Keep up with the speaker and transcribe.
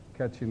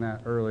catching that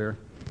earlier.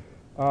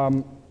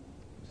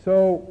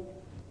 So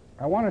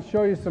I want to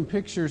show you some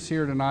pictures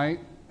here tonight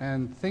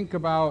and think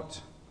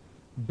about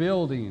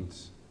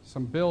buildings,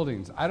 some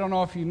buildings. I don't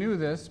know if you knew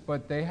this,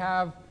 but they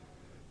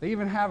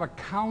even have a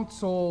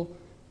council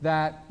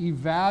that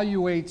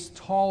evaluates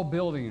tall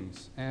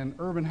buildings and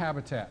urban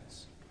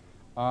habitats.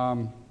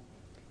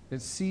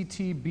 It's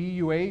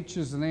CTBUH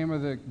is the name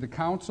of the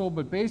council,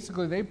 but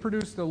basically they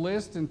produced a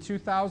list in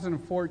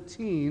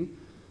 2014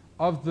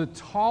 of the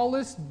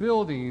tallest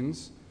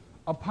buildings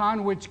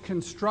upon which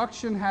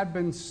construction had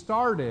been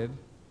started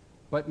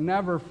but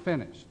never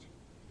finished.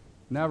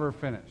 Never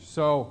finished.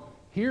 So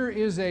here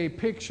is a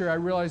picture. I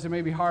realize it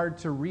may be hard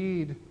to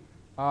read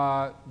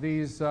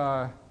these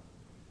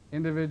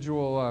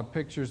individual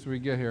pictures we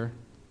get here.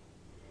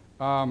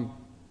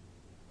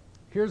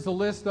 Here's the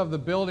list of the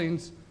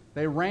buildings.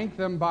 They rank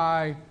them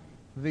by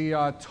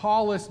the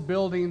tallest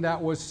building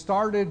that was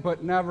started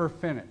but never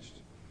finished.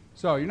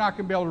 So you're not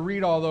going to be able to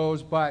read all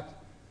those,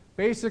 but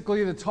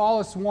basically the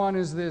tallest one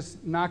is this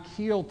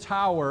Nakheel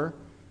Tower,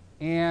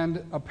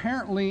 and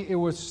apparently it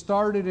was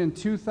started in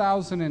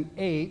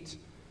 2008,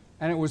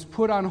 and it was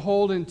put on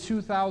hold in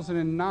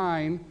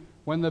 2009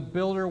 when the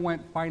builder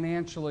went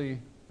financially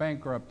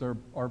bankrupt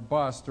or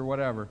bust or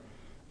whatever.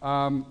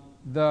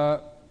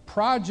 The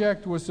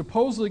project was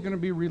supposedly going to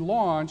be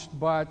relaunched,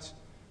 but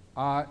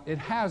it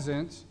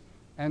hasn't,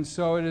 and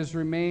so it has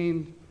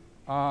remained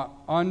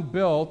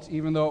unbuilt,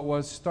 even though it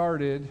was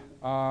started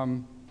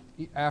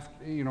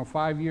after,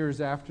 5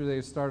 years after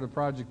they started the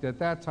project at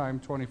that time,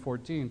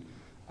 2014.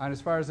 And as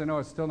far as I know,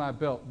 it's still not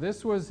built.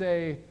 This was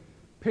a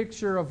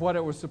picture of what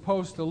it was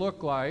supposed to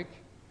look like,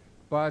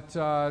 but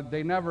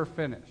they never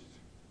finished.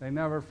 They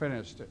never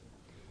finished it.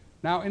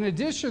 Now, in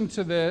addition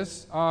to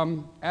this,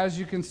 as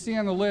you can see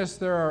on the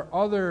list, there are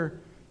other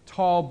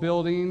tall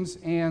buildings,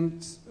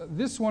 and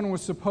this one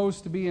was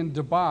supposed to be in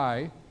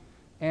Dubai,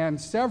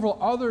 and several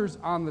others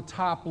on the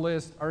top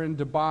list are in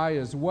Dubai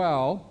as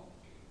well.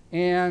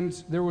 And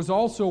there was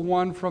also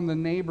one from the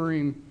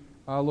neighboring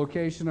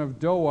location of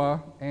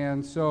Doha,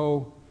 and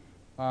so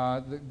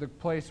the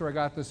place where I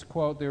got this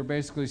quote, they were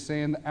basically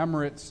saying the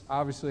Emirates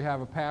obviously have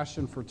a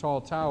passion for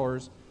tall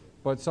towers,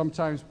 but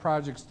sometimes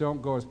projects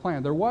don't go as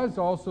planned. There was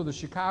also the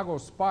Chicago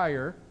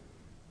Spire,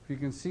 if you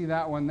can see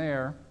that one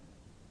there.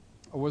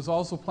 It was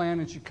also planned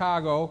in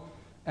Chicago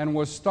and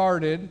was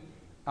started,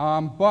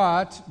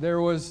 but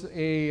there was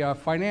a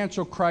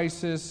financial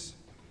crisis,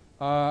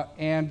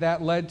 and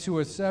that led to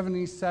a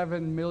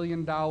 $77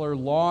 million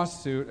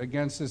lawsuit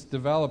against this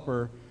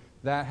developer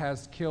that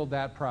has killed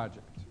that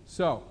project.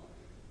 So,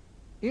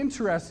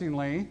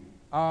 interestingly,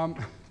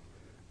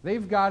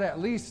 they've got at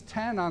least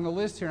 10 on the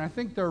list here, and I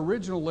think their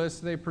original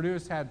list they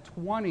produced had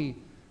 20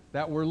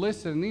 that were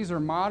listed, and these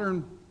are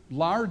modern,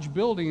 large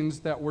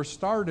buildings that were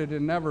started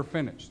and never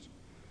finished.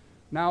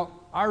 Now,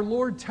 our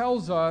Lord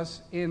tells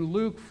us in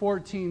Luke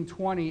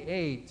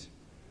 14:28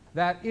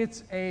 that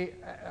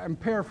I'm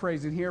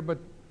paraphrasing here, but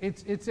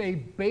it's a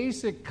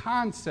basic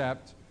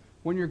concept.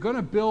 When you're going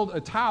to build a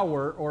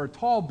tower or a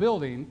tall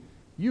building,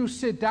 you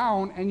sit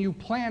down and you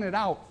plan it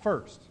out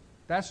first.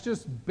 That's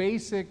just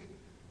basic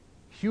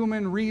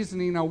human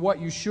reasoning on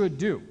what you should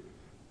do.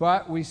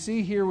 But we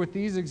see here with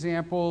these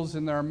examples,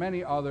 and there are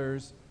many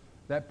others,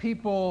 that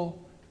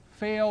people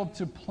failed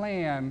to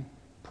plan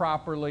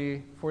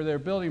properly for their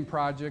building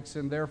projects,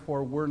 and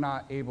therefore were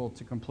not able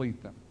to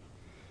complete them.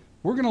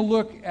 We're going to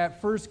look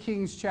at 1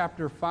 Kings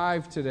chapter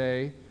 5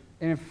 today,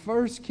 and in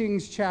 1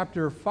 Kings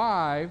chapter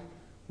 5,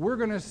 we're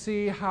going to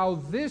see how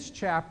this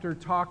chapter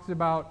talks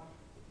about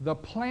the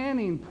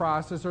planning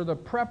process or the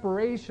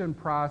preparation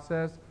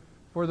process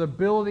for the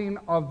building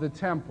of the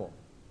temple.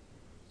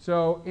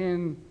 So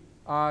in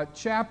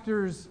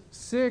chapters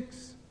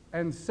 6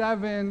 and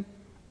 7,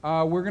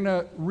 we're going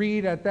to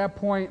read at that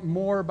point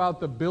more about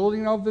the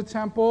building of the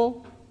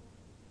temple.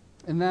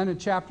 And then in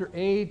chapter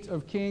 8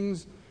 of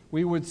Kings,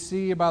 we would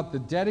see about the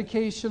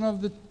dedication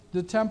of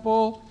the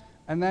temple.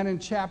 And then in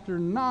chapter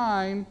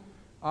 9,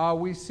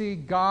 we see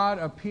God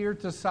appear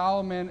to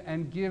Solomon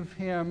and give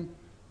him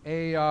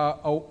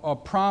a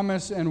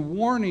promise and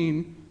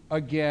warning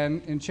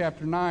again in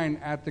chapter 9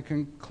 at the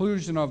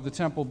conclusion of the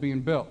temple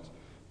being built.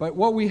 But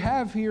what we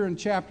have here in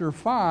chapter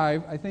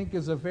 5, I think,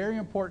 is a very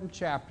important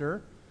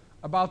chapter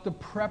about the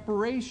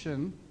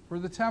preparation for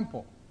the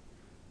temple.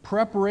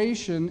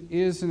 Preparation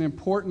is an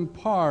important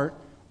part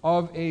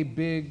of a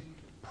big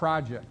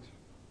project.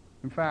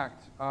 In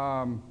fact,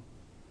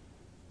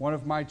 one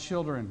of my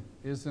children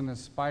is an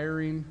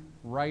aspiring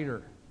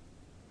writer.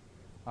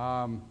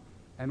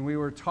 And we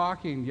were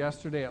talking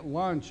yesterday at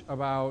lunch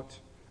about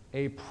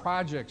a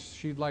project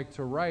she'd like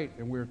to write,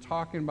 and we were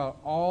talking about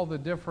all the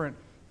different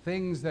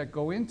things that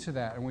go into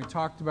that. And we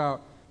talked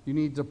about you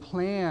need to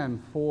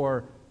plan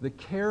for the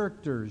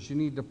characters, you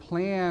need to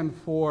plan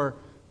for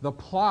the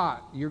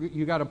plot,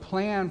 you got to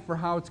plan for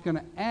how it's going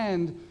to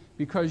end,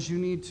 because you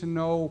need to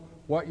know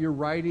what you're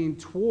writing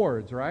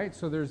towards, right?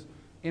 So there's,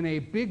 in a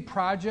big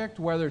project,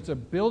 whether it's a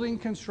building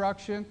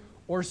construction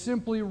or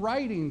simply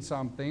writing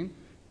something,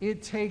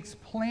 it takes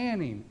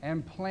planning,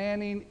 and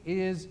planning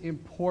is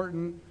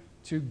important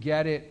to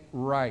get it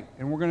right.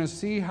 And we're going to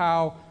see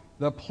how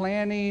the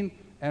planning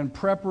and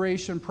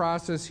preparation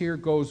process here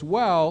goes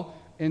well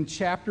in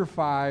chapter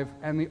 5,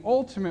 and the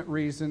ultimate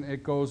reason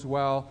it goes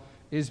well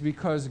is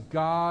because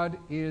God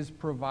is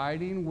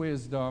providing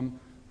wisdom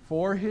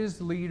for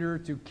his leader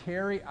to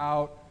carry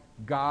out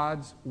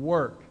God's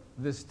work.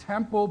 This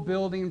temple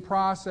building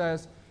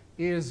process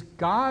is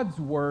God's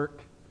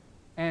work,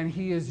 and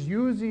he is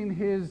using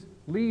his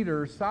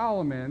leader,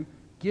 Solomon,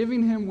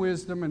 giving him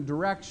wisdom and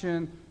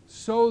direction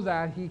so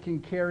that he can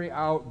carry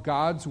out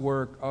God's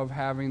work of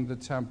having the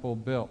temple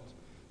built.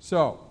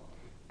 So,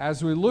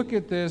 as we look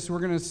at this, we're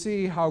going to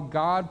see how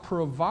God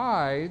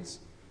provides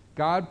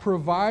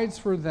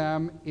for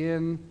them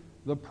in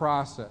the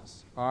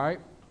process. All right?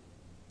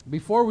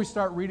 Before we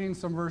start reading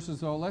some verses,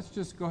 though, let's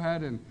just go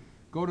ahead and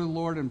go to the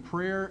Lord in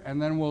prayer,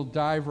 and then we'll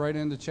dive right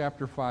into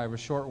chapter 5, a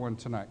short one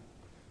tonight.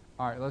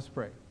 All right, let's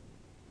pray.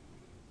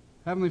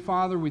 Heavenly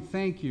Father, we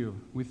thank you.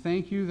 We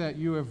thank you that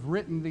you have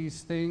written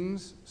these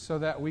things so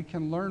that we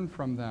can learn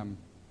from them.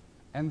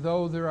 And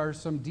though there are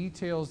some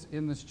details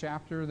in this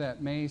chapter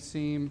that may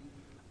seem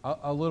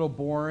a little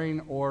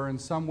boring, or in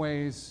some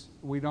ways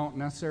we don't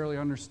necessarily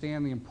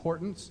understand the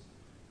importance,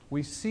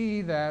 we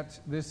see that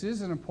this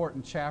is an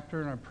important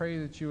chapter, and I pray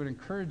that you would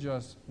encourage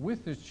us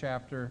with this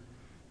chapter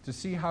to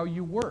see how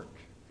you work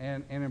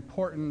and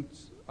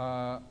importance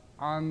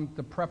on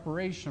the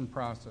preparation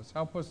process.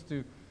 Help us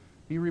to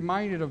be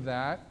reminded of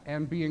that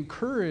and be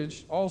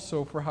encouraged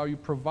also for how you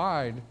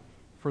provide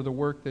for the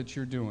work that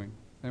you're doing.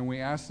 And we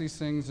ask these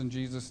things in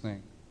Jesus'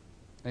 name.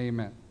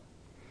 Amen.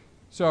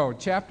 So,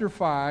 chapter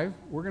 5,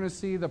 we're going to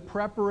see the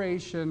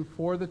preparation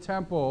for the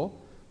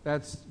temple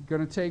that's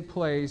going to take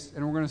place,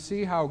 and we're going to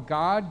see how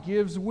God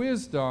gives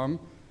wisdom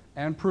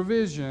and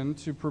provision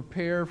to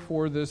prepare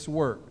for this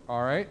work.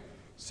 All right?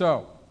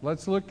 So,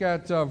 let's look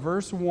at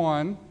verse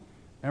 1,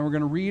 and we're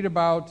going to read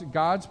about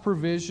God's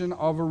provision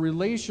of a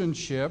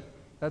relationship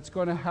that's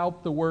going to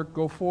help the work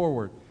go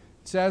forward.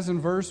 It says in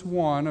verse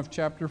 1 of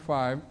chapter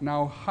 5,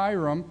 "Now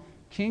Hiram,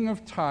 king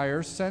of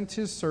Tyre, sent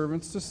his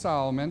servants to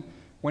Solomon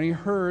when he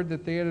heard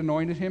that they had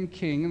anointed him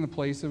king in the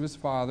place of his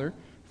father,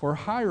 for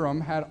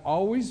Hiram had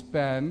always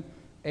been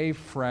a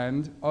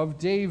friend of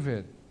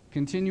David."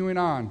 Continuing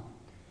on, it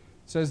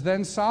says,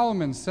 "Then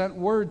Solomon sent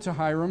word to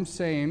Hiram,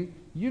 saying,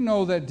 'You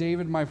know that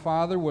David my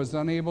father was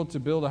unable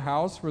to build a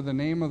house for the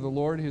name of the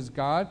Lord his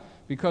God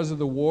because of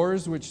the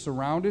wars which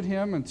surrounded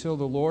him until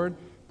the Lord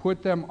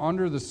put them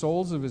under the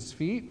soles of his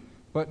feet.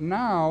 But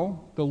now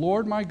the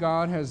Lord my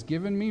God has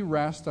given me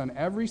rest on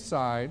every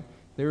side.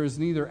 There is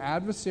neither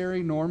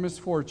adversary nor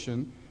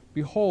misfortune.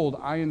 Behold,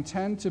 I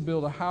intend to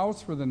build a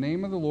house for the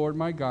name of the Lord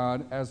my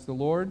God, as the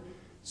Lord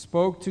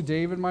spoke to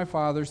David my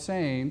father,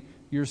 saying,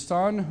 Your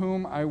son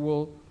whom I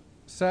will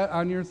set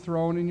on your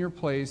throne in your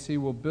place, he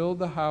will build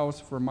the house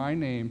for my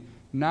name.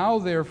 Now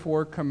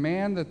therefore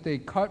command that they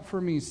cut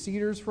for me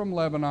cedars from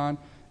Lebanon,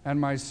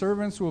 and my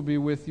servants will be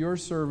with your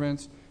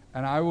servants,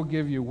 and I will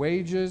give you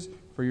wages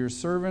for your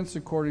servants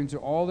according to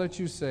all that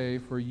you say,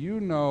 for you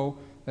know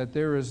that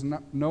there is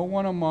no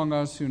one among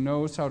us who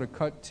knows how to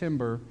cut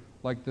timber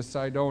like the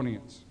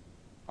Sidonians.'"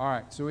 All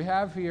right, so we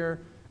have here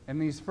in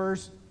these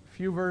first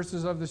few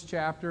verses of this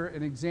chapter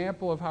an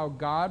example of how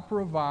God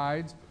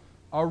provides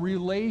a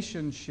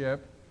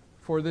relationship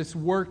for this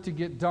work to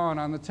get done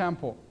on the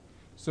temple.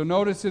 So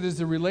notice it is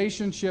a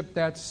relationship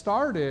that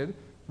started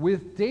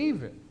with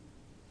David.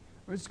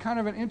 It's kind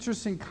of an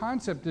interesting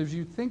concept as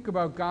you think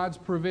about God's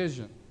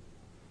provision.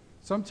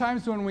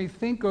 Sometimes when we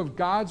think of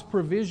God's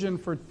provision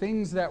for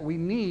things that we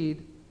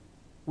need,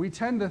 we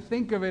tend to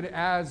think of it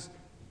as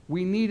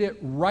we need it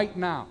right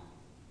now,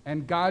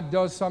 and God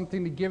does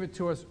something to give it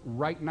to us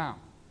right now.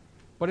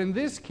 But in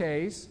this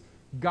case,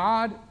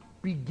 God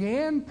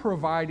began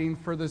providing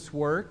for this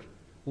work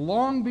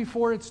long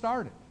before it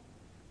started.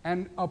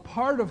 And a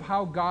part of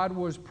how God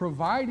was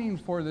providing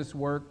for this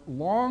work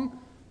long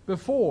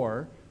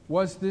before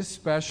was this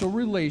special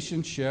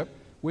relationship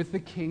with the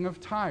king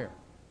of Tyre,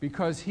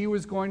 because he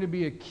was going to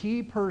be a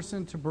key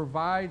person to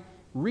provide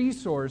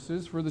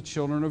resources for the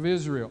children of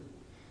Israel.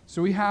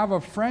 So we have a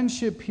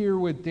friendship here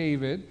with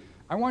David.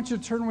 I want you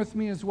to turn with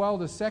me as well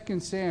to 2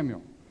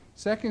 Samuel.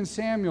 2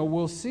 Samuel,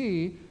 we'll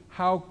see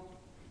how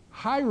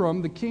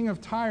Hiram, the king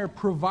of Tyre,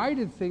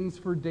 provided things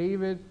for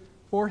David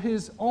for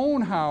his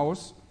own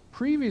house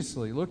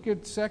previously. Look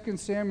at 2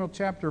 Samuel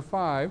chapter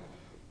 5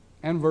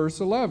 and verse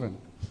 11.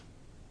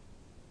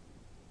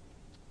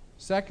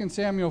 2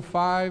 Samuel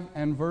 5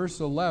 and verse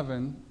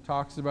 11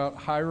 talks about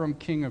Hiram,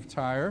 king of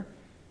Tyre.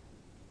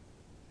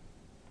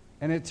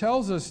 And it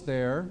tells us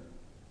there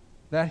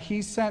that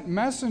he sent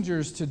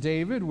messengers to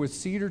David with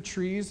cedar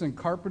trees and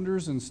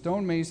carpenters and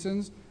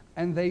stonemasons,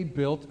 and they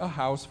built a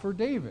house for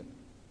David.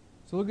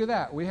 So look at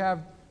that. We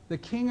have the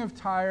king of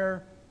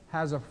Tyre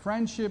has a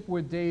friendship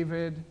with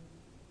David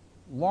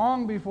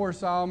long before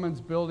Solomon's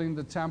building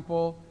the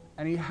temple,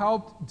 and he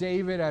helped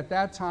David at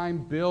that time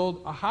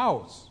build a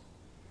house.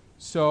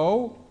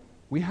 So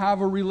we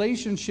have a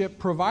relationship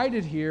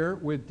provided here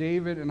with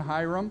David and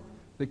Hiram.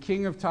 the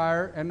king of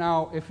Tyre. And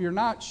now, if you're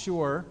not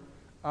sure,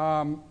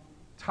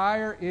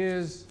 Tyre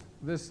is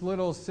this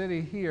little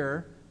city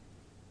here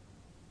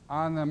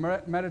on the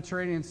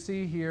Mediterranean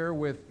Sea here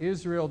with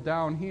Israel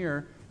down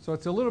here. So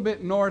it's a little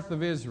bit north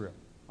of Israel.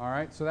 All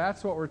right, so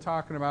that's what we're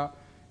talking about.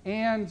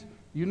 And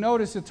you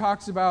notice it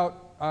talks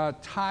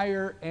about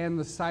Tyre and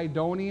the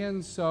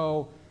Sidonians.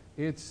 So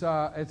it's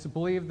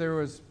believed there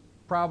was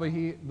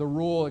probably the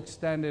rule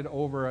extended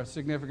over a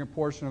significant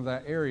portion of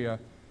that area.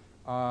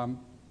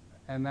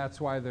 And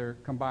that's why they're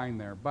combined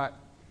there. But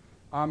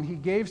he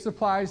gave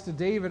supplies to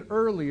David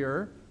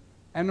earlier.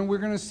 And we're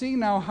going to see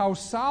now how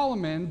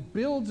Solomon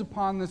builds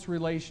upon this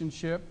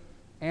relationship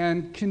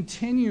and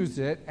continues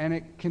it. And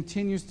it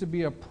continues to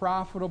be a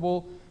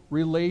profitable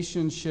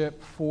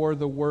relationship for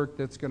the work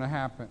that's going to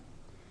happen.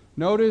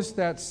 Notice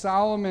that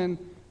Solomon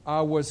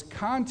was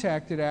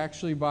contacted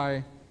actually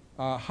by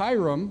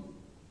Hiram,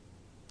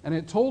 and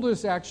it told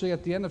us actually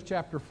at the end of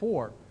chapter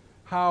 4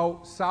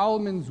 how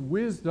Solomon's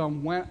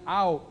wisdom went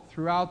out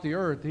throughout the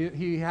earth.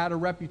 He had a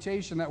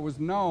reputation that was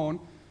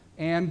known,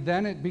 and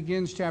then it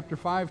begins chapter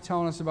 5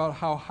 telling us about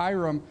how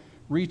Hiram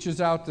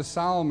reaches out to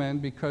Solomon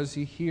because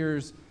he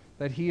hears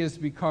that he has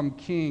become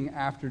king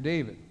after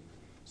David.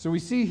 So we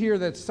see here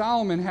that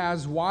Solomon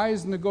has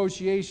wise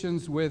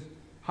negotiations with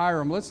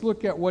Hiram. Let's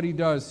look at what he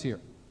does here.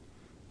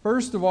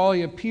 First of all,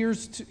 he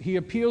appeals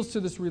to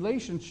this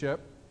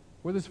relationship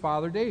with his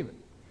father David.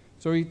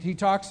 So he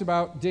talks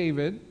about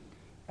David,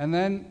 and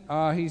then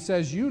he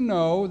says, you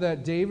know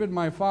that David,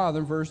 my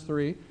father, verse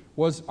 3,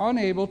 was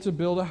unable to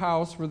build a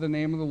house for the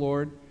name of the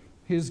Lord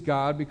his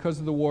God because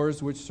of the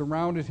wars which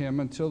surrounded him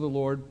until the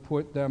Lord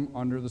put them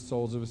under the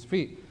soles of his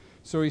feet.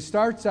 So he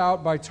starts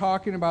out by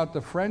talking about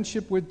the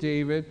friendship with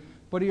David,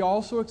 but he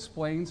also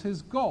explains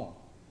his goal.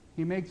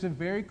 He makes it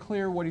very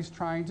clear what he's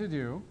trying to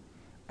do.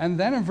 And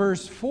then in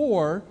verse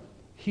 4,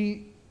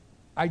 he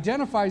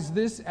identifies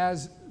this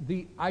as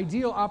the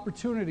ideal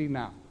opportunity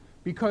now.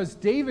 Because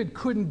David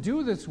couldn't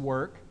do this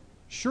work,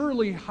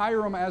 surely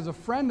Hiram, as a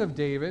friend of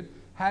David,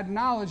 had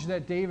knowledge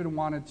that David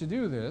wanted to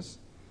do this.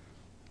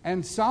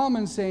 And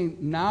Solomon's saying,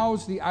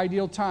 now's the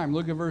ideal time.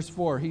 Look at verse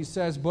 4. He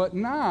says, but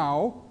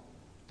now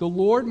the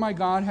Lord my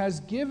God has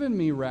given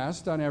me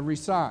rest on every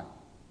side.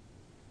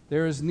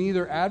 There is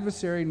neither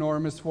adversary nor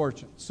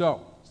misfortune.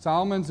 So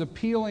Solomon's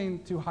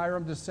appealing to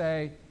Hiram to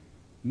say,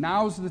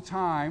 now's the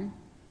time.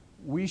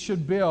 We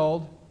should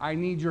build. I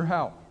need your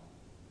help.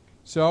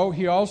 So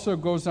he also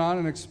goes on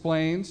and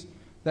explains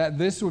that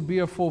this would be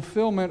a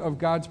fulfillment of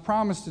God's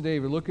promise to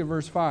David. Look at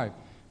verse 5.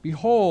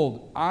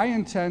 Behold, I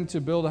intend to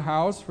build a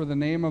house for the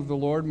name of the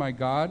Lord my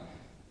God,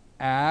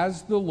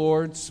 as the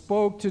Lord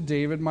spoke to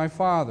David my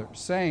father,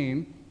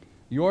 saying,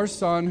 your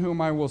son, whom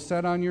I will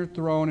set on your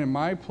throne in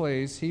my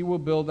place, he will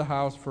build a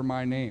house for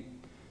my name.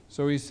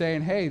 So he's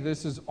saying, hey,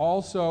 this is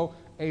also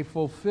a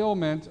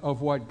fulfillment of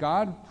what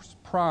God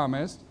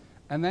promised.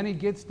 And then he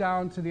gets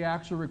down to the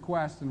actual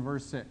request in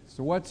verse 6.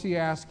 So what's he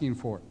asking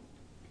for?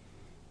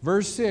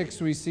 Verse 6,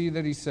 we see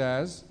that he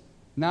says,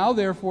 now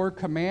therefore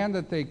command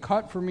that they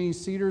cut for me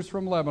cedars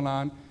from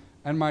Lebanon,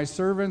 and my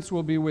servants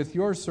will be with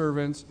your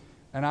servants,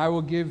 and I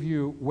will give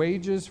you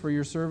wages for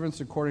your servants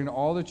according to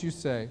all that you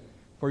say.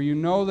 For you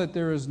know that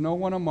there is no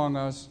one among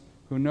us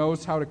who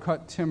knows how to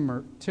cut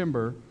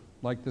timber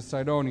like the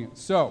Sidonians.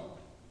 So,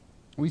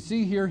 we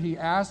see here he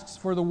asks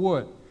for the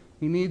wood.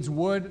 He needs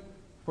wood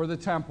for the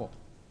temple.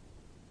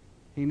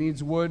 He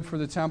needs wood for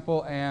the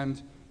temple,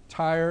 and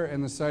Tyre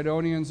and the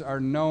Sidonians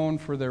are known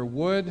for their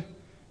wood.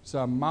 It's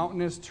a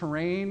mountainous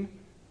terrain,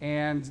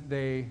 and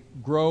they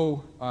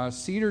grow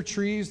cedar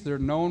trees. They're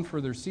known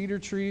for their cedar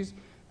trees,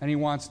 and he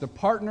wants to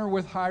partner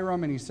with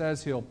Hiram, and he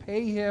says he'll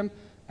pay him.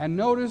 And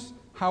notice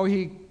how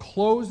he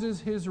closes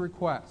his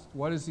request.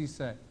 What does he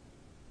say?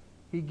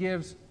 He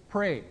gives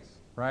praise,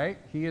 right?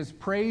 He is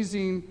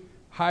praising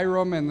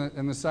Hiram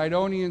and the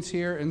Sidonians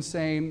here and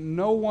saying,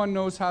 no one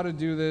knows how to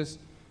do this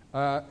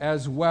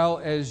as well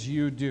as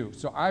you do.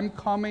 So I'm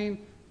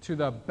coming to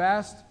the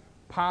best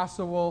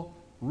possible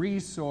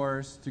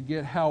resource to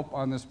get help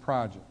on this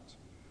project.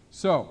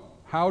 So,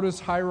 how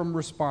does Hiram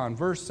respond?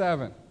 Verse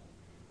 7.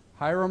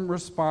 Hiram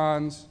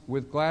responds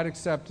with glad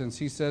acceptance.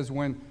 He says,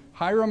 when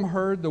Hiram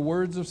heard the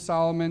words of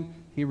Solomon,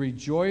 he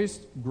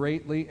rejoiced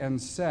greatly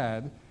and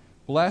said,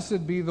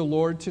 blessed be the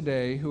Lord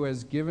today, who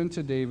has given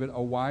to David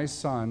a wise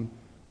son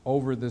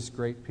over this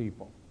great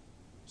people.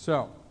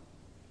 So,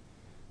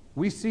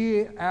 we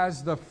see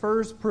as the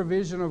first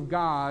provision of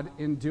God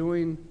in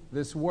doing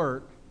this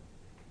work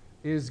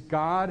is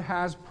God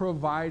has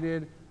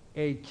provided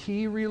a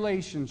key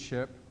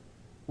relationship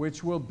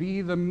which will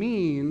be the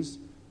means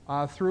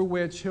through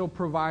which he'll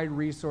provide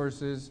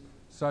resources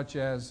such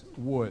as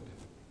wood.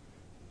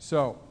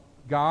 So,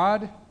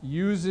 God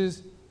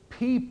uses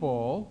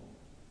people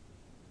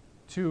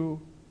to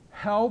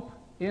help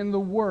in the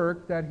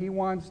work that he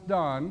wants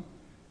done,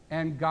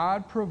 and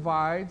God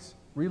provides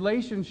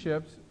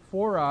relationships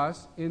for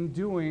us in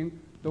doing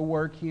the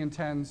work he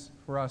intends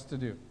for us to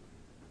do.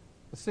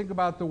 Let's think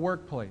about the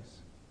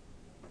workplace.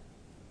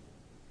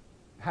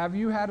 Have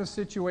you had a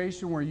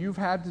situation where you've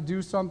had to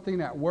do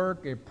something at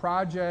work, a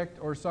project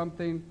or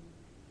something,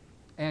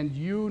 and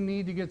you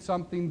need to get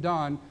something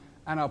done,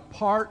 and a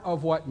part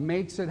of what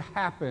makes it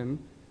happen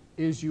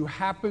is you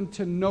happen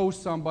to know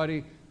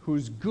somebody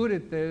who's good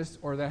at this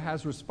or that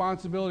has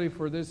responsibility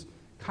for this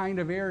kind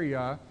of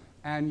area,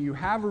 and you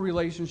have a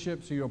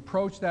relationship, so you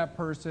approach that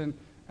person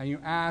and you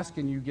ask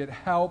and you get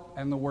help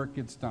and the work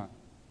gets done.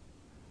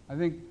 I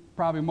think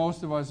probably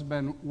most of us have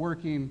been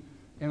working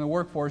in the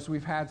workforce.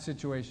 We've had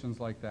situations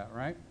like that,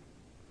 right?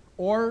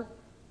 Or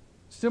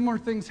similar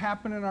things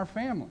happen in our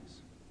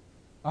families.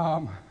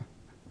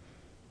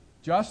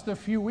 Just a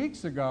few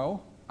weeks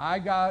ago, I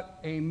got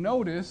a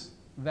notice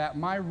that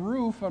my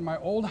roof on my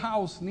old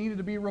house needed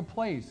to be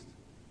replaced.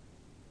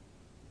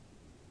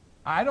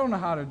 I don't know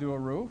how to do a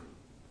roof,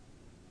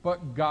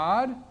 but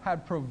God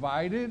had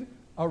provided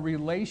a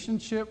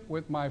relationship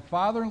with my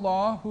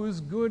father-in-law who is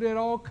good at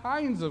all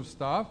kinds of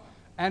stuff,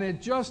 and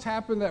it just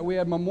happened that we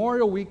had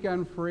Memorial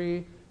Weekend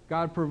free.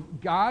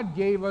 God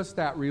gave us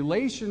that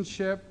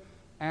relationship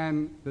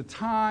and the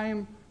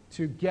time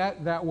to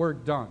get that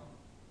work done.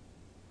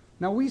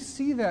 Now, we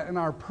see that in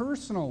our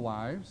personal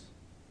lives.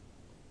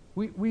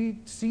 We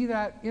see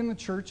that in the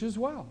church as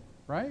well,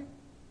 right?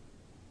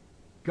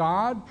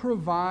 God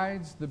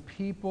provides the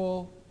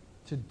people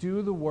to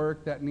do the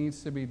work that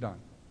needs to be done.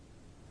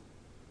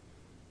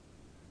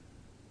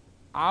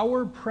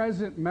 Our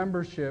present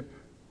membership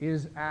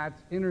is at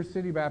Inner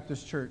City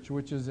Baptist Church,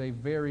 which is a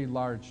very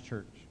large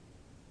church.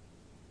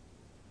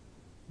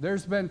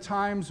 There's been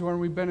times when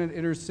we've been in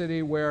Inner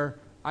City where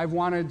I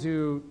wanted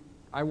to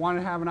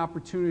have an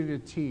opportunity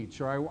to teach,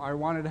 or I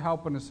wanted to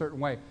help in a certain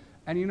way.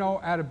 And you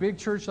know, at a big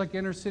church like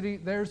Inner City,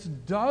 there's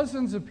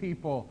dozens of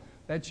people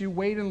that you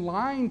wait in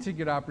line to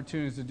get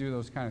opportunities to do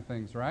those kind of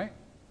things, right?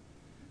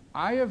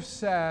 I have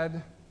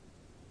said,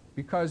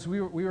 because we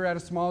were at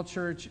a small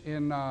church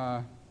in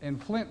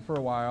Flint for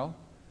a while,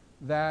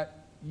 that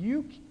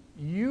you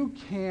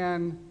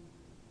can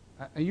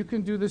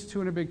do this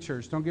too in a big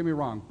church, don't get me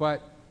wrong,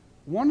 but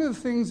one of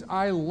the things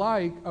I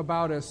like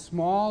about a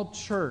small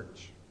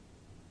church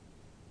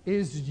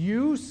is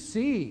you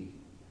see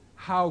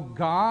how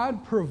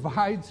God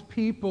provides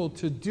people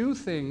to do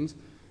things,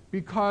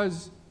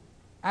 because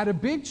at a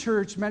big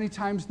church, many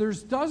times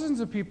there's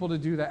dozens of people to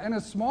do that. In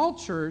a small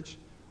church,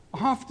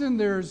 often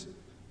there's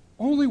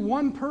only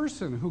one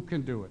person who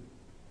can do it.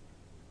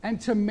 And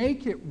to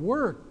make it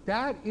work,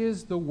 that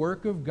is the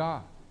work of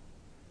God.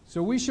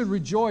 So we should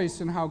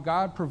rejoice in how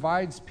God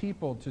provides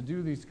people to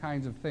do these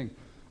kinds of things.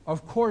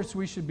 Of course,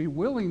 we should be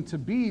willing to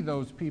be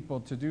those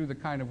people to do the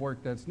kind of work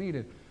that's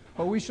needed.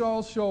 But we should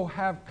also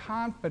have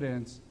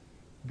confidence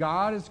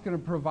God is going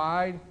to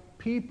provide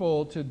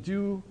people to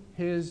do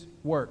His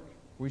work.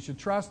 We should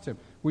trust Him.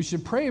 We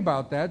should pray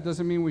about that.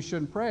 Doesn't mean we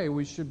shouldn't pray.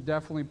 We should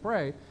definitely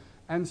pray.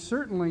 And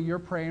certainly you're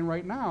praying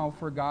right now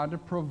for God to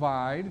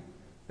provide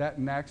that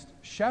next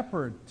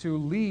shepherd to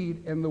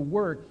lead in the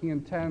work He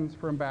intends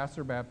for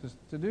Ambassador Baptist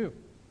to do.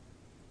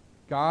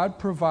 God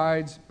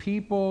provides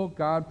people.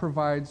 God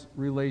provides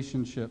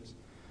relationships.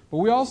 But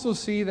we also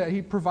see that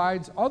He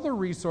provides other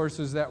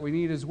resources that we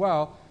need as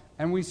well.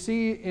 And we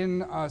see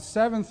in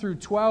 7 through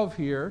 12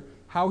 here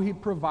how He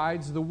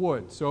provides the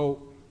wood.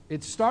 So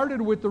it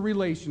started with the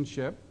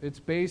relationship. It's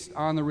based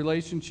on the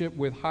relationship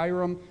with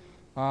Hiram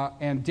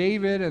and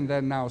David, and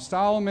then now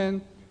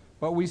Solomon.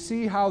 But we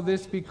see how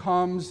this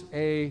becomes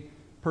a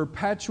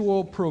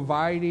perpetual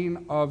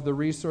providing of the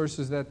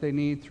resources that they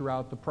need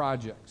throughout the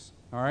projects.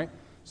 All right?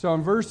 So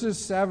in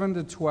verses 7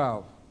 to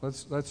 12,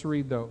 let's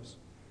read those.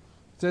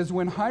 It says,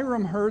 "When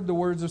Hiram heard the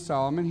words of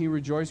Solomon, he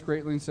rejoiced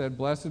greatly and said,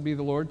 'Blessed be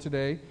the Lord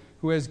today,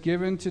 who has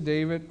given to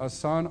David a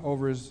son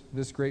over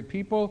this great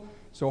people.'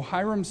 So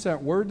Hiram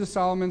sent word to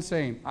Solomon,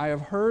 saying, 'I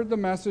have heard the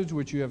message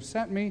which you have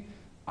sent me.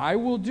 I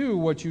will do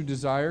what you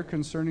desire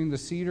concerning the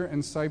cedar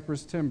and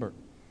cypress timber.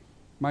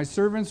 My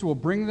servants will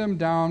bring them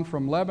down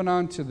from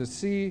Lebanon to the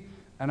sea,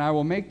 and I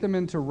will make them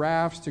into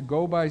rafts to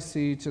go by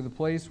sea to the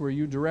place where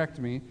you direct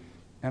me,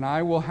 and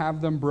I will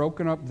have them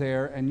broken up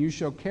there, and you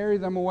shall carry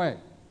them away.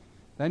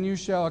 Then you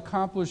shall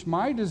accomplish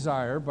my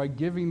desire by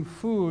giving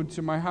food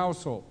to my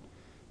household.'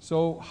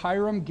 So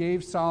Hiram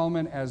gave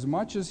Solomon as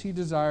much as he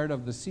desired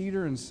of the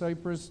cedar and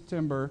cypress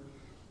timber.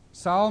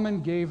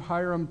 Solomon gave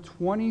Hiram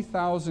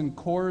 20,000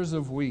 cores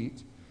of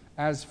wheat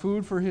as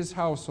food for his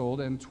household,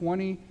 and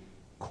 20,000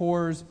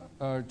 cores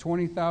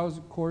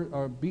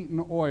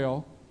beaten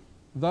oil.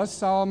 Thus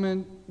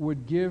Solomon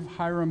would give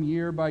Hiram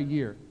year by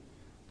year.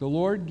 The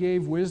Lord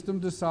gave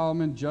wisdom to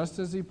Solomon just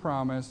as He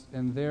promised,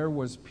 and there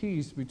was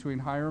peace between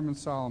Hiram and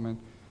Solomon,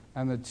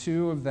 and the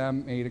two of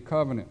them made a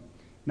covenant."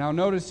 Now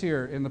notice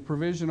here in the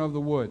provision of the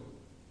wood,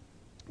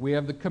 we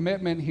have the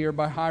commitment here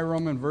by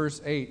Hiram in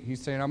verse 8. He's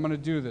saying, "I'm going to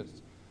do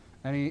this."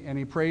 And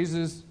he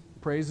praises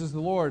the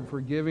Lord for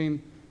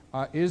giving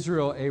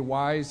Israel a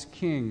wise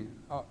king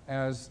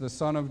as the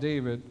son of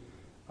David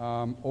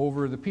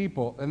over the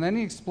people. And then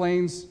he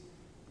explains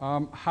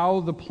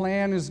how the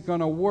plan is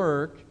going to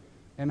work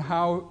and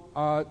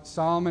how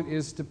Solomon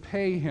is to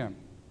pay him.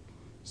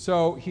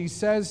 So he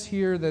says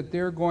here that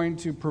they're going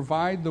to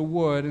provide the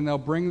wood, and they'll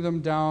bring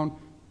them down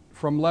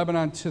from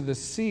Lebanon to the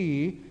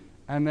sea,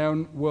 and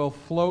then we'll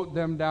float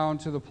them down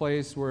to the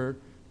place where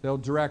they'll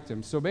direct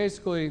them. So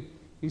basically,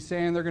 he's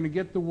saying they're going to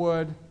get the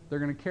wood, they're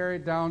going to carry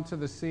it down to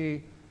the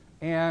sea,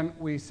 and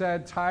we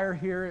said Tyre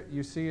here,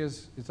 you see,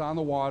 it's on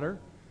the water,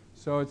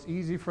 so it's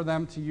easy for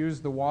them to use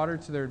the water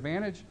to their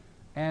advantage.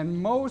 And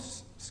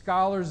most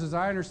scholars, as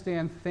I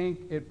understand, think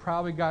it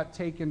probably got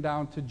taken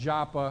down to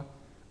Joppa,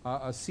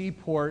 a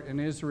seaport in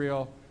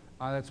Israel.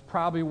 That's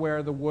probably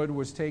where the wood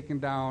was taken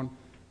down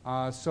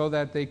so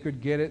that they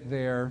could get it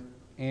there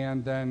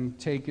and then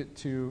take it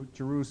to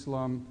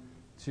Jerusalem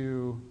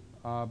to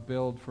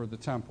build for the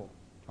temple.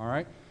 All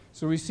right?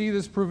 So we see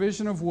this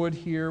provision of wood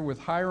here with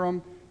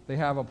Hiram. They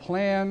have a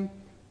plan,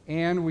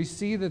 and we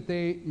see that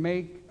they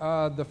make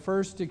the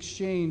first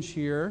exchange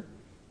here.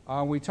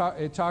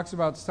 It talks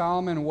about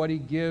Solomon and what he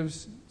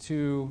gives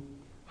to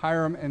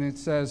Hiram, and it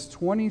says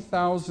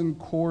 20,000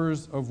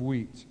 cores of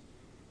wheat.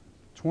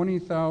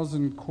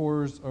 20,000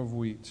 cores of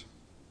wheat.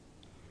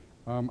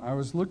 I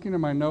was looking at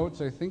my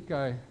notes. I think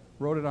I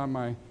wrote it on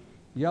my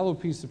yellow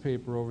piece of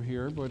paper over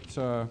here,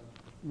 but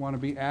want to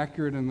be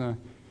accurate in the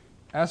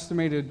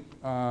estimated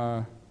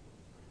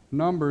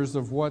numbers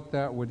of what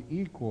that would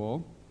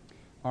equal.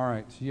 All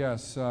right,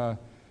 yes.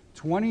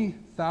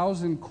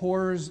 20,000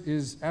 cores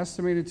is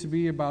estimated to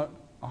be about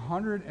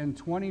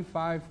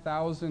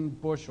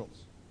 125,000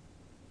 bushels.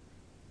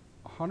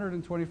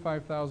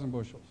 125,000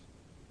 bushels.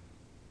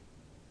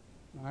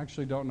 I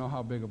actually don't know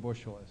how big a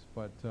bushel is,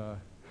 but,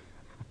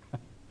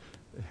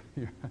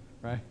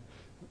 right?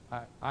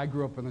 I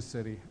grew up in the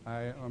city.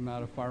 I'm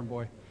not a farm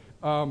boy.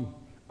 All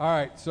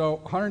right, so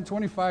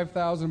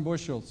 125,000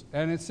 bushels.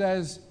 And it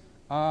says,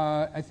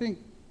 I think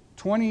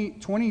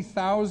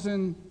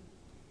 20,000,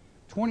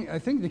 I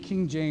think the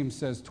King James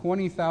says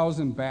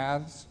 20,000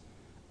 baths,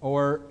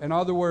 or in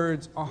other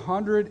words,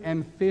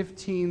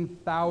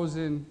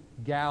 115,000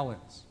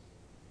 gallons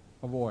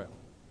of oil.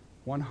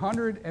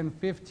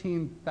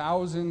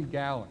 115,000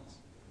 gallons.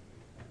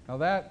 Now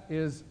that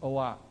is a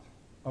lot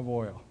of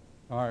oil.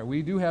 All right,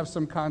 we do have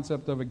some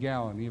concept of a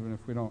gallon, even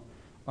if we don't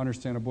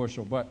understand a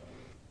bushel. But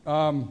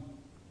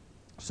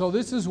so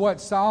this is what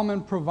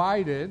Solomon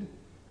provided,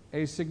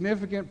 a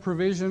significant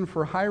provision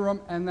for Hiram,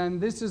 and then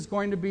this is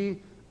going to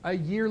be a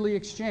yearly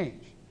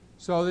exchange.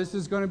 So this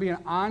is going to be an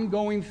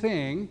ongoing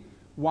thing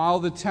while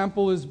the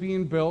temple is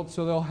being built,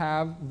 so they'll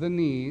have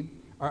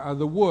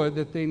the wood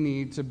that they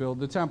need to build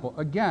the temple.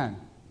 Again,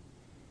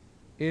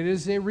 it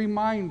is a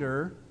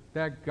reminder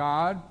that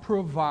God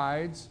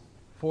provides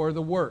for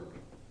the work.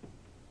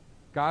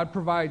 God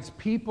provides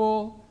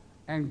people,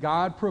 and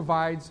God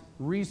provides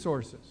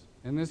resources.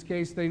 In this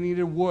case, they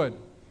needed wood,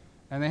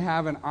 and they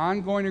have an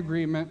ongoing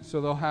agreement,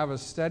 so they'll have a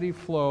steady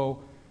flow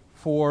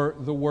for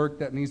the work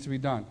that needs to be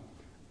done.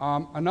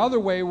 Another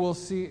way we'll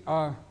see,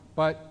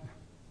 but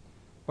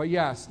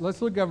yes,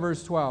 let's look at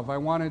verse 12. I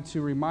wanted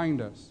to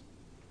remind us.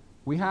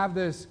 We have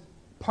this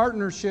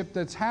partnership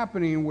that's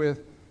happening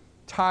with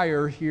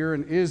Tyre here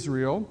in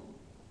Israel,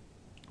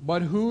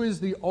 but who is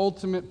the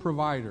ultimate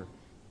provider?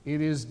 It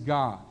is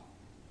God.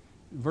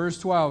 Verse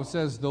 12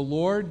 says, "The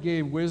Lord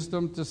gave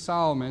wisdom to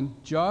Solomon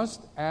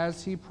just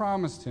as he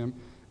promised him,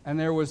 and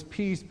there was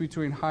peace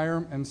between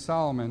Hiram and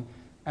Solomon,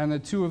 and the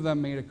two of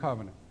them made a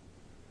covenant."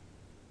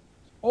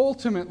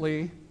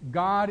 Ultimately,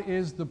 God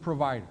is the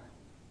provider.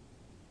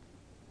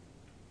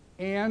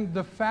 And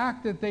the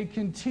fact that they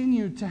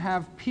continue to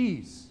have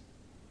peace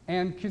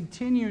and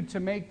continue to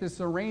make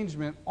this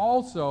arrangement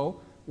also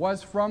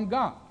was from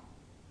God.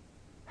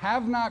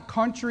 Have not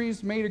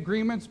countries made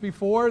agreements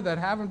before that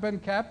haven't been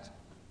kept?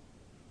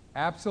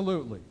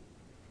 Absolutely.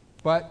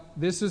 But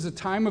this is a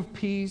time of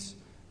peace,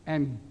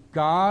 and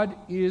God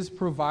is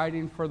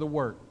providing for the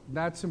work.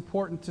 That's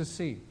important to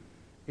see.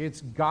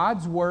 It's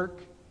God's work.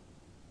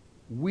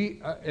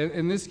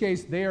 In this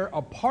case, they are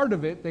a part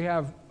of it. They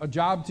have a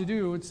job to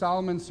do, and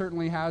Solomon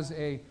certainly has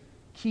a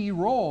key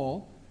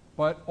role,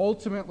 but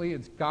ultimately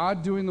it's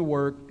God doing the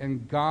work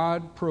and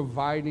God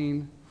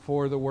providing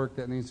for the work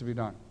that needs to be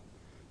done.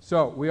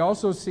 So we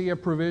also see a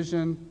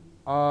provision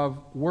of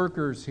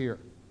workers here.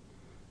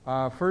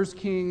 1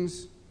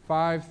 Kings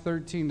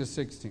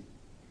 5:13-16.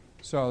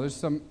 So there's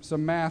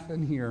some math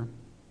in here,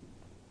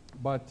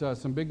 but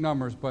some big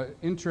numbers, but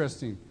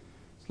interesting.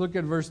 Let's look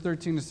at verse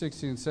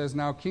 13-16. It says,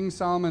 "Now King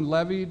Solomon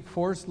levied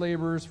forced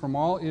laborers from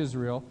all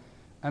Israel,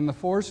 and the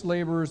forced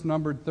laborers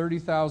numbered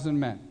 30,000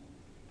 men.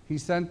 He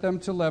sent them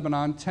to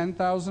Lebanon,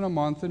 10,000 a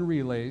month in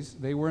relays.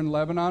 They were in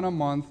Lebanon a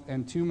month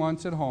and 2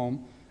 months at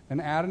home,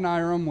 and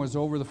Adoniram was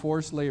over the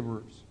forced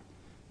laborers.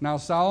 Now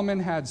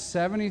Solomon had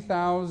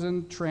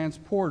 70,000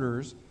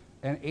 transporters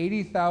and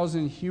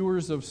 80,000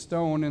 hewers of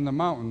stone in the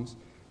mountains,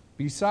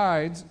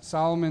 besides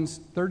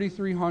Solomon's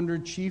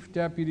 3,300 chief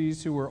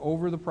deputies who were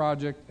over the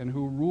project and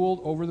who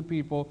ruled over the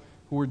people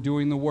who were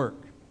doing the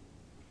work."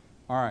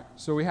 All right,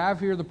 so we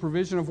have here the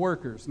provision of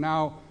workers.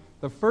 Now,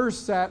 the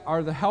first set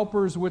are the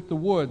helpers with the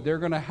wood. They're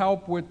going to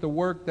help with the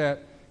work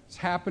that is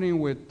happening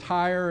with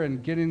Tyre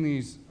and getting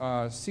these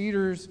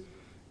cedars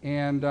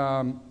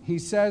And he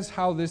says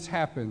how this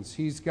happens.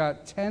 He's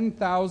got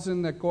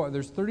 10,000 that go,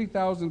 there's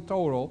 30,000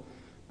 total,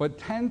 but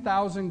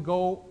 10,000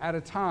 go at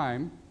a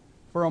time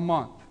for a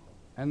month.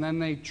 And then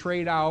they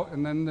trade out,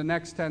 and then the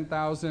next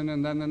 10,000,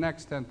 and then the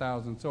next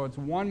 10,000. So it's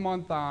 1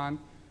 month on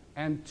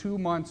and 2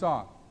 months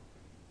off.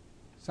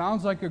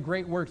 Sounds like a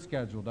great work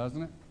schedule,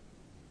 doesn't it?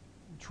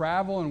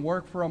 Travel and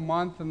work for a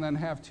month and then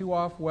have 2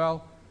 off.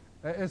 Well,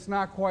 it's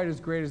not quite as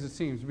great as it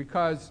seems,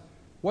 because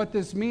what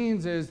this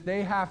means is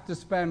they have to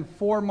spend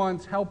 4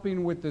 months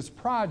helping with this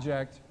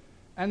project,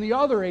 and the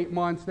other 8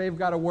 months they've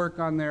got to work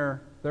on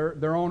their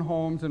own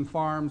homes and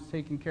farms,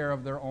 taking care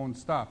of their own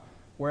stuff,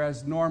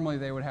 whereas normally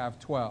they would have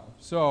 12.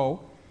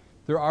 So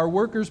there are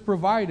workers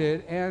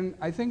provided, and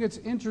I think it's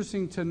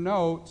interesting to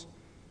note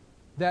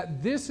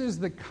that this is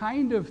the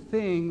kind of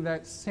thing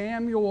that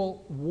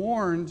Samuel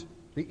warned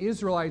the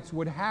Israelites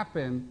would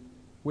happen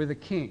with a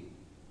king.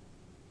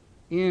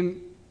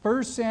 In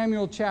 1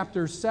 Samuel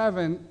chapter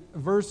 7,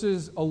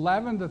 verses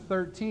 11 to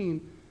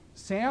 13,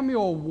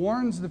 Samuel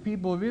warns the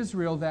people of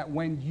Israel that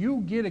when you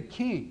get a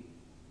king,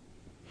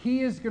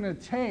 he is going to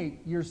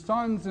take your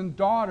sons and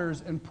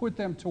daughters and put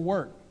them to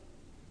work.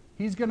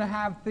 He's going to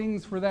have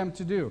things for them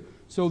to do.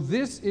 So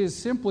this is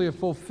simply a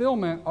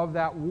fulfillment of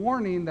that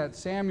warning that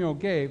Samuel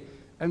gave,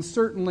 and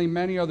certainly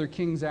many other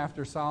kings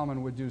after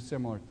Solomon would do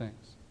similar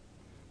things.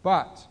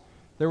 But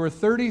there were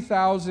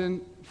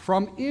 30,000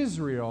 from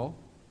Israel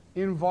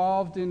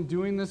involved in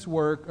doing this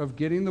work of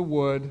getting the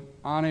wood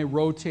on a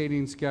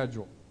rotating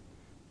schedule.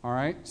 All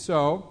right,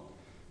 so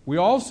we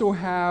also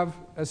have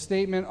a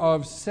statement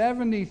of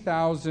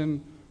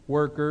 70,000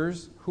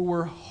 workers who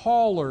were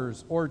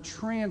haulers or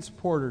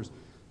transporters,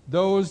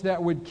 those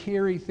that would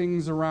carry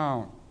things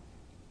around.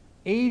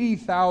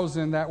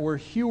 80,000 that were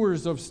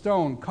hewers of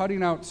stone,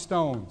 cutting out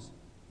stones.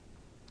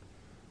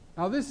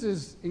 Now this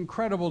is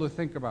incredible to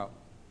think about.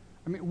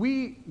 I mean,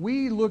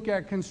 we look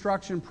at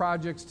construction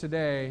projects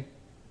today,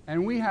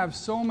 and we have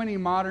so many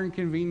modern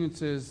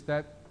conveniences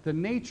that the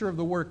nature of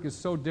the work is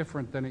so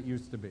different than it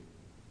used to be.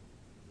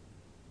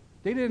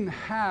 They didn't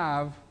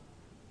have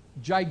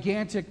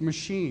gigantic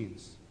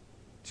machines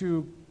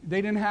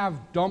they didn't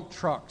have dump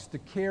trucks to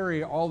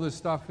carry all this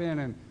stuff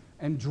in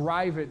and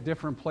drive it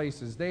different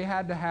places. They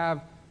had to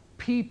have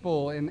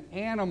people and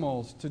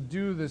animals to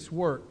do this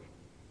work.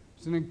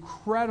 It's an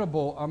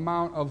incredible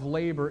amount of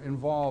labor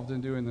involved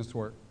in doing this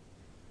work.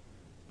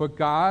 But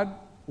God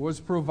was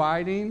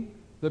providing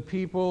the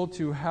people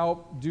to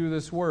help do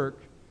this work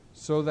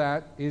so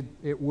that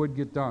it would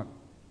get done.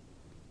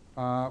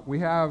 We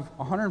have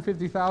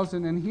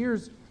 150,000, and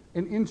here's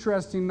an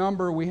interesting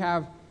number. We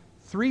have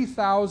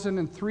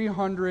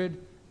 3,300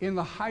 in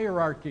the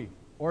hierarchy,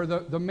 or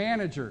the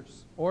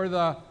managers, or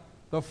the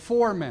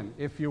foremen,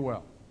 if you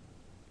will.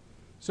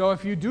 So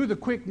if you do the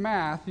quick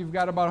math, you've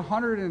got about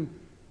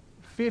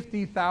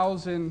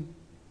 150,000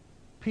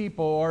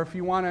 people, or if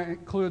you want to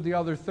include the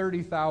other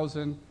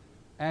 30,000,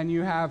 and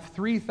you have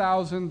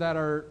 3,000 that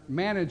are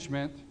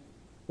management.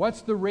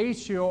 What's the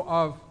ratio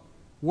of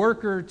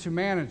worker to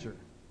manager?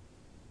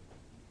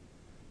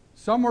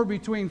 Somewhere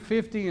between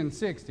 50 and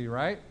 60,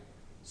 right?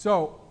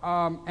 So,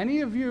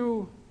 any of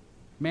you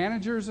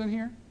managers in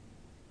here?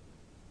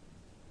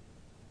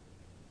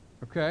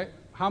 Okay.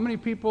 How many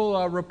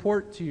people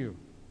report to you?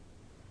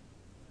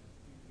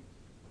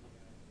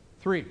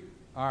 3.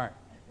 All right.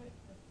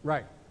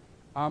 Right.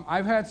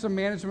 I've had some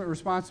management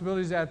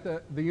responsibilities at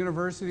the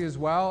university as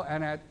well,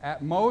 and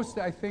at most,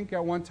 I think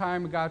at one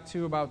time it got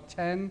to about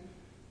 10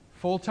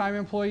 full-time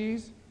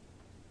employees.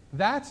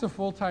 That's a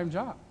full-time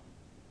job.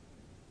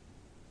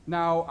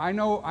 Now, I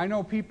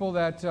know people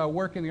that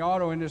work in the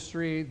auto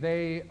industry,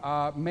 they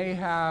may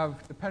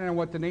have, depending on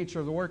what the nature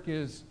of the work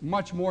is,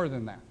 much more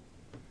than that.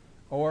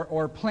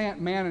 Or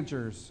plant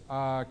managers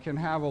can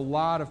have a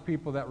lot of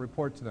people that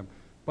report to them.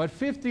 But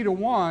 50 to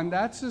 1,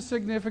 that's a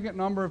significant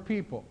number of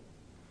people.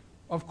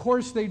 Of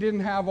course, they didn't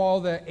have all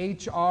the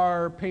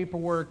HR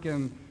paperwork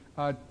and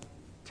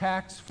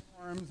tax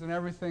forms and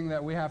everything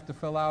that we have to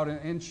fill out, and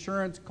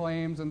insurance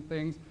claims and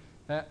things,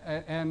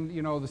 and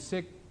you know, the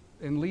sick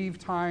and leave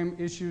time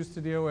issues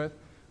to deal with.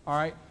 All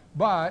right,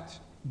 but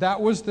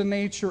that was the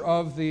nature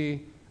of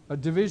the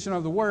division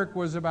of the work,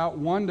 was about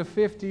 1 to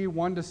 50,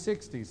 1 to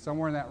 60,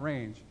 somewhere in that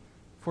range.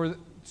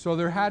 So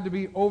there had to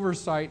be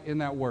oversight in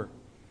that work.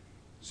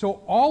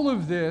 So all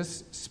of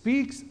this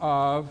speaks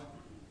of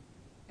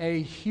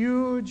a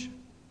huge,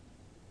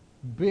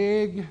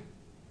 big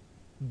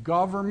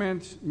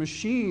government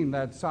machine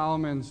that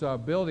Solomon's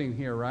building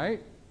here,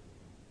 right?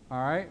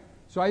 All right.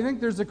 So I think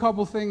there's a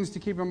couple things to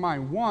keep in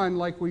mind. One,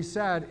 like we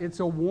said, it's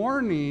a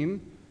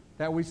warning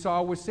that we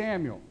saw with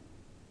Samuel.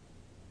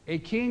 A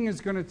king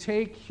is going to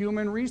take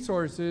human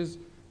resources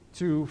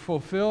to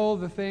fulfill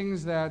the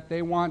things that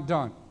they want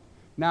done.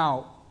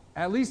 Now,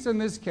 at least in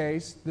this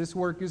case, this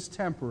work is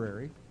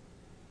temporary.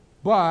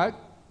 But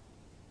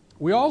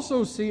we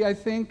also see, I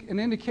think, an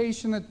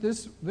indication that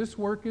this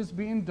work is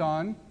being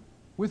done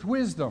with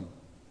wisdom.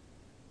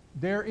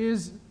 There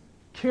is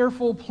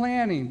careful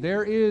planning.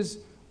 There is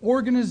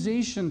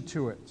organization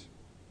to it.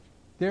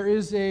 There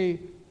is a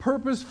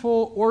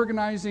purposeful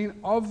organizing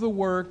of the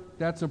work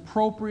that's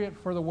appropriate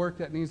for the work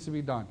that needs to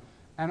be done.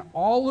 And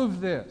all of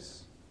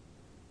this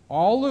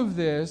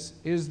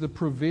is the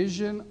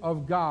provision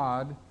of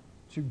God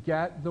to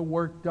get the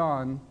work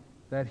done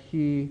that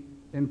He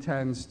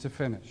intends to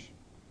finish.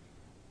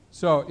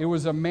 So it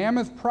was a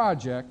mammoth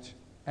project,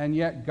 and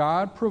yet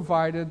God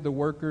provided the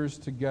workers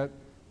to get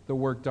the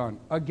work done.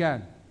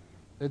 Again,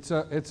 it's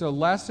a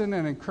lesson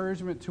and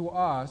encouragement to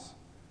us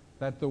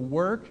that the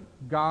work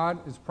God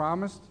has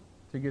promised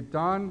to get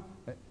done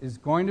is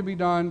going to be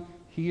done.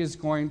 He is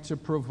going to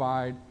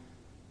provide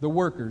the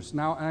workers.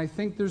 Now, and I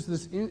think there's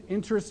this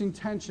interesting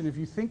tension if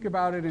you think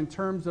about it in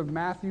terms of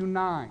Matthew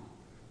 9.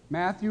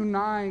 Matthew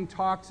 9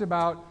 talks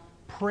about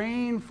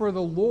praying for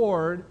the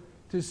Lord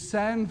to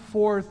send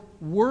forth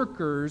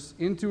workers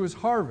into His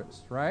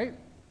harvest, right?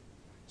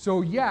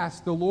 So yes,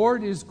 the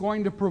Lord is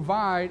going to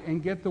provide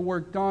and get the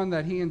work done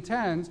that He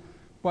intends,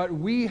 but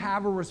we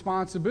have a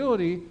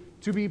responsibility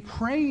to be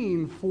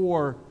praying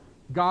for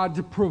God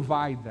to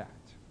provide that.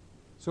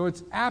 So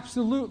it's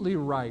absolutely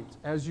right,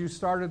 as you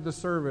started the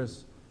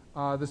service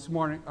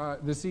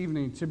this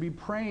evening, to be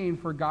praying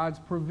for God's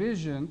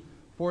provision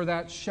for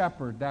that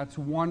shepherd. That's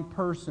one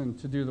person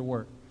to do the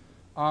work.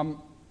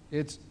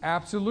 It's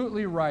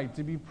absolutely right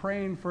to be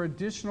praying for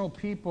additional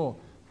people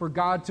for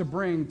God to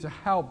bring to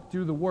help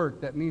do the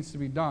work that needs to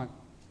be done.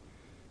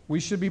 We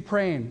should be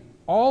praying.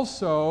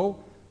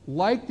 Also,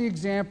 like the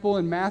example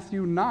in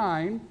Matthew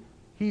 9,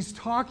 He's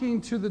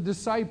talking to the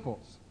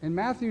disciples. In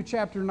Matthew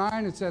chapter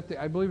 9,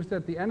 I believe it's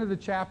at the end of the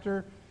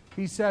chapter,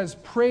 He says,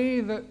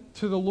 pray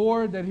to the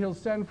Lord that He'll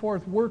send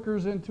forth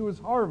workers into His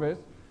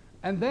harvest.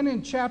 And then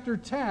in chapter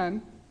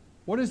 10,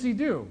 what does He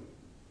do?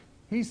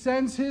 He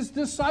sends His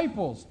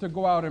disciples to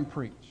go out and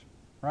preach,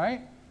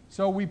 right?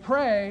 So we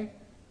pray,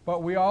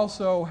 but we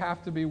also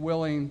have to be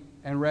willing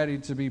and ready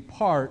to be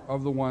part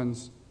of the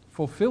ones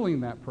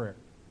fulfilling that prayer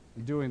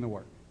and doing the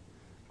work.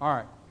 All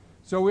right.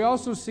 So we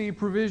also see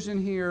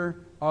provision here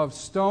of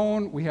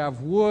stone. We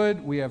have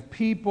wood. We have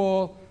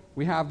people.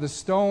 We have the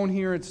stone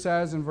here, it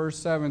says in verse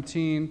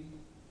 17.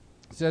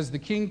 It says, the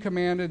king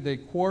commanded, they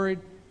quarried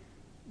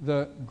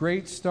the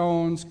great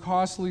stones,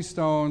 costly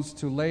stones,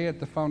 to lay at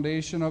the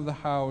foundation of the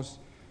house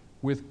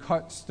with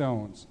cut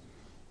stones.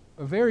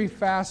 A very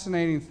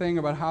fascinating thing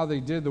about how they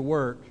did the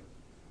work.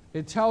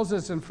 It tells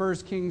us in 1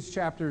 Kings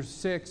chapter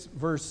 6,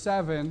 verse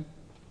 7,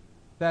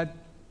 that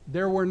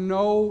there were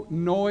no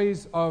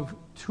noise of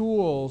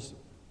tools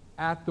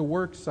at the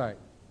work site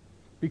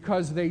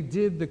because they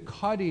did the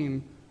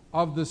cutting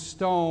of the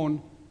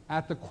stone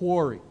at the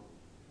quarry.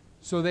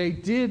 So they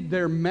did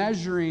their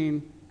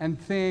measuring and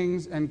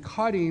things and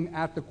cutting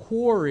at the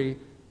quarry,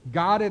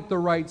 got it the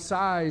right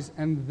size,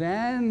 and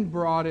then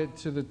brought it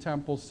to the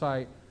temple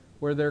site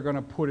where they're going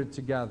to put it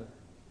together.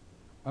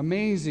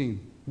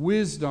 Amazing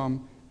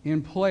wisdom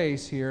in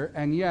place here,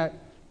 and yet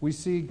we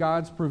see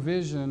God's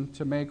provision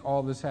to make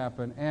all this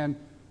happen. And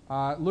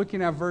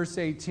looking at verse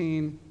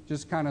 18,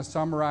 just kind of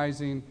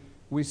summarizing,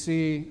 we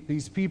see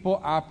these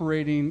people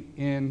operating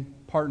in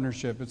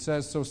partnership. It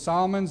says, so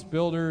Solomon's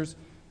builders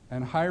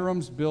and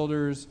Hiram's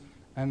builders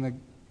and the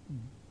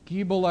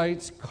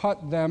Gibeonites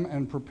cut them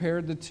and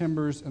prepared the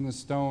timbers and the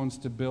stones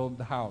to build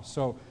the house.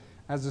 So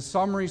as a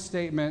summary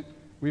statement,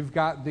 we've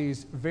got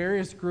these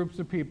various groups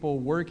of people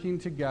working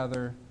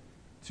together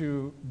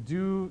to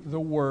do the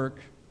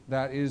work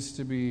that is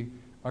to be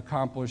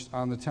accomplished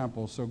on the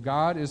temple. So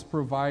God is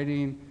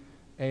providing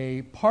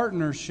a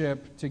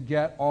partnership to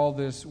get all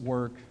this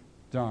work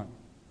done.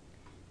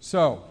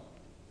 So,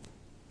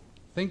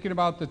 thinking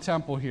about the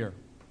temple here,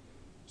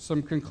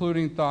 some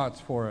concluding thoughts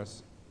for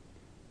us.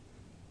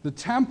 The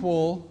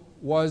temple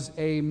was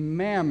a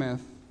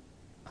mammoth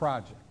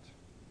project.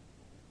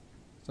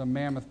 It's a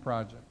mammoth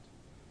project.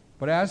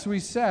 But as we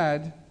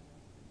said,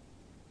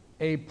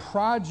 a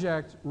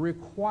project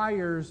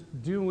requires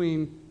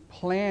doing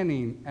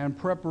planning and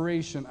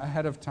preparation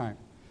ahead of time.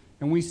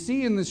 And we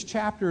see in this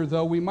chapter,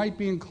 though, we might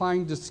be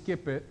inclined to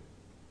skip it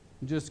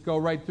and just go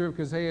right through it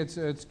because, hey,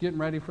 it's getting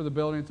ready for the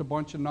building. It's a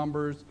bunch of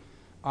numbers.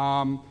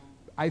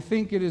 I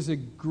think it is a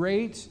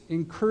great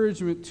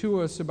encouragement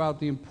to us about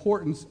the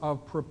importance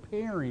of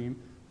preparing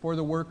for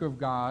the work of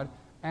God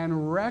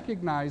and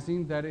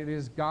recognizing that it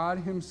is God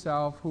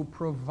Himself who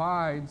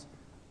provides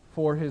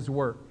for His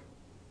work.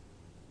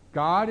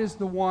 God is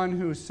the one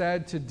who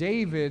said to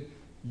David,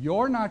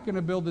 you're not going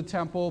to build the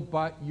temple,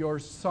 but your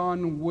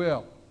son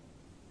will.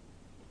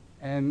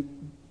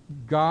 And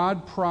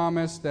God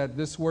promised that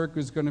this work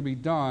was going to be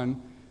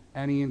done,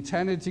 and He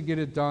intended to get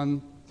it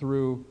done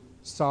through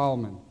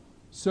Solomon.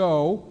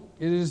 So,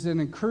 it is an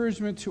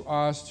encouragement to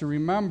us to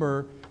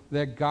remember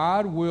that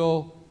God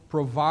will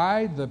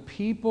provide the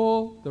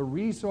people, the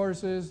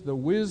resources, the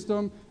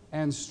wisdom,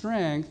 and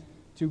strength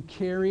to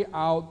carry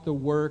out the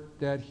work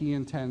that He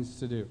intends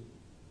to do.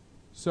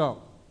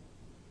 So,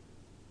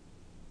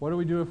 what do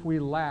we do if we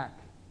lack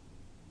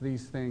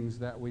these things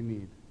that we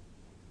need?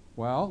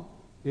 Well,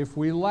 if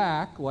we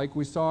lack, like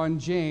we saw in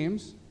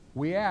James,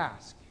 we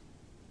ask.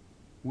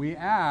 We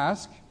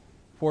ask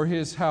for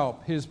His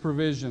help, His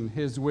provision,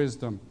 His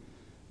wisdom.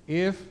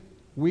 If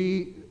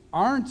we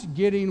aren't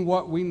getting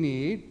what we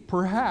need,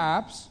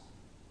 perhaps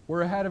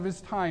we're ahead of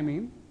his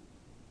timing,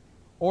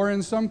 or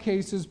in some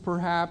cases,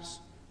 perhaps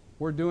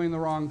we're doing the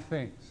wrong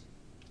things.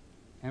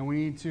 And we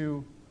need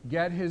to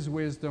get his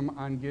wisdom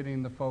on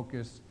getting the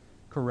focus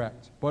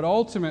correct. But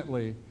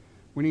ultimately,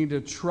 we need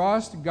to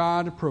trust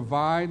God to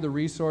provide the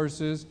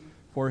resources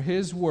for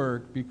his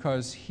work,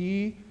 because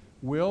he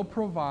will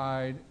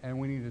provide, and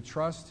we need to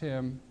trust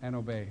him and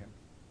obey him.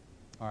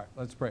 All right,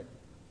 let's pray.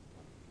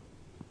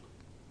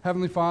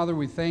 Heavenly Father,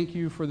 we thank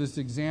you for this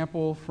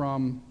example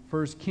from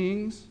 1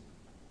 Kings.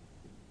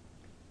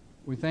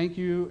 We thank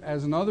you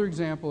as another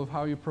example of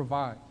how you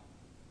provide.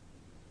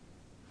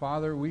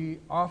 Father, we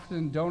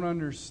often don't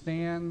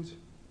understand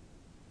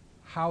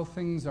how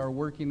things are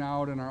working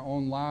out in our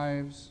own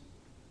lives,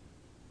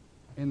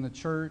 in the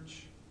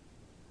church.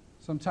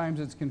 Sometimes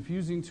it's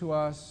confusing to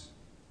us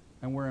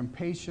and we're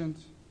impatient,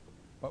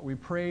 but we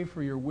pray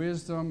for your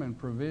wisdom and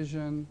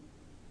provision,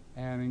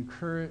 and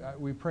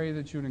we pray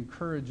that you would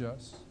encourage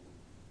us,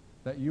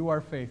 that you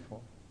are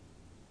faithful.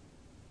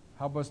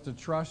 Help us to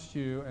trust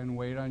you and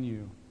wait on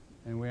you.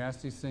 And we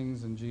ask these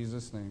things in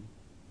Jesus' name.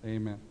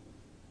 Amen.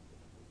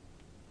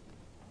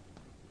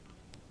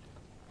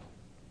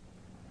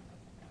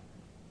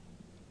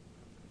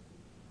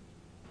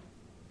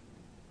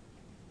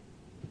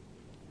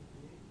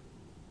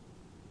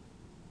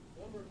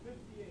 Number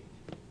 58.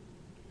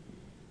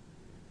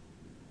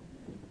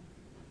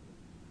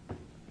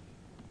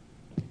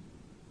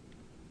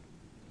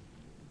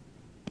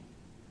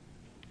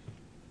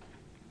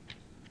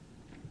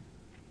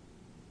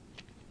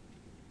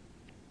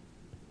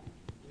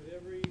 Let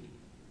everything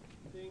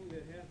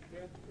that hath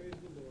breath praise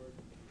the Lord.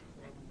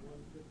 Psalm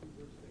 150,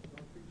 verse 6.